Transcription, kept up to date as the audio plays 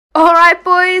Alright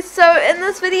boys, so in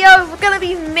this video we're going to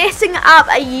be messing up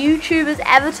a YouTuber's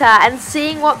avatar and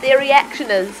seeing what their reaction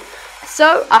is.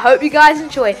 So I hope you guys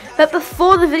enjoy, but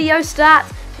before the video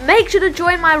starts, make sure to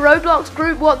join my Roblox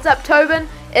group. What's up Tobyn?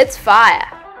 It's fire.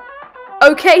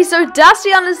 Okay, so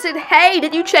Sion said, hey,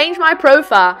 did you change my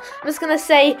profile? I'm just going to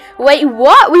say, wait,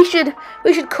 what? We should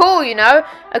call, you know.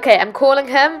 Okay, I'm calling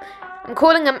him,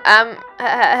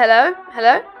 hello?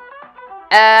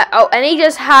 Oh, and he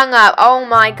just hung up. Oh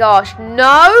my gosh,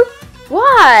 no?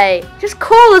 Why? Just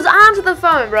call us, answer the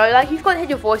phone, bro. Like, you've got to hit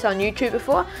your voice on YouTube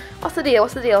before. What's the deal,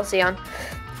 Sion?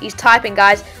 He's typing,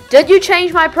 guys. Did you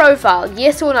change my profile?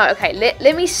 Yes or no? Okay,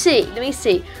 let me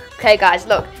see. Okay, guys,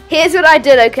 look. Here's what I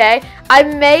did, okay? I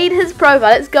made his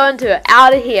profile. Let's go into it.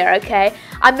 Out of here, okay?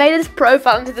 I made his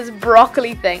profile into this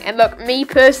broccoli thing. And look, me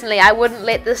personally, I wouldn't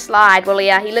let this slide. Well,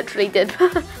 yeah, he literally did.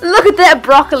 Look at that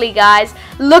broccoli, guys.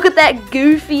 Look at that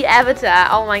goofy avatar.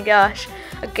 Oh, my gosh.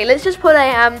 Okay, let's just put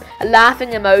a laughing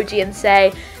emoji and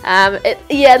say,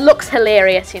 it looks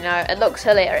hilarious, you know. It looks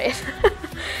hilarious.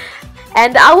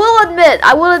 And I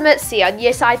will admit, Sion,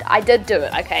 yes, I did do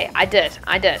it, okay? I did.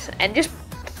 And just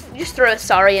throw a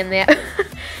sorry in there.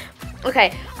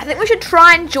 Okay, I think we should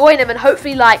try and join him and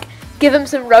hopefully, like, give him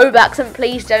some Robux and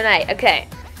please donate. Okay,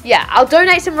 yeah, I'll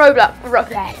donate some Roblox.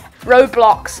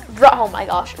 Oh my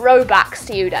gosh, Robux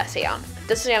to you, Sion.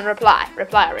 Does Sion reply?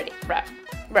 Reply already, bro.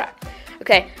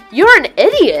 Okay, you're an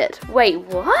idiot. Wait,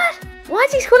 what? Why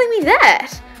is he calling me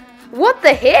that? What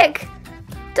the heck?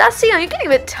 Sion, you're getting a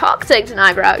bit toxic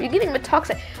tonight, bro. You're getting a bit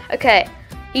toxic. Okay,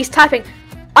 he's typing.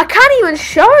 I can't even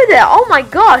show that. Oh my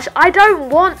gosh, I don't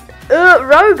want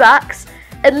Robux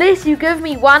unless you give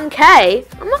me 1k.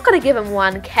 I'm not going to give him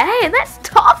 1k, and that's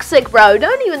toxic, bro.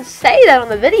 Don't even say that on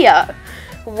the video.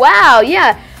 Wow,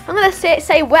 yeah. I'm going to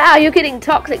say, wow, you're getting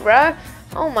toxic, bro.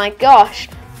 Oh my gosh.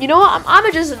 You know what? I'm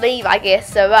going to just leave, I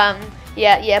guess. So,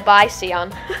 yeah, bye,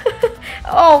 Sion.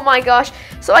 Oh my gosh.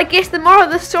 So I guess the moral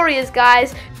of the story is,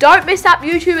 guys, don't mess up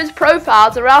YouTubers'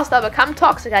 profiles or else they'll become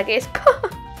toxic, I guess.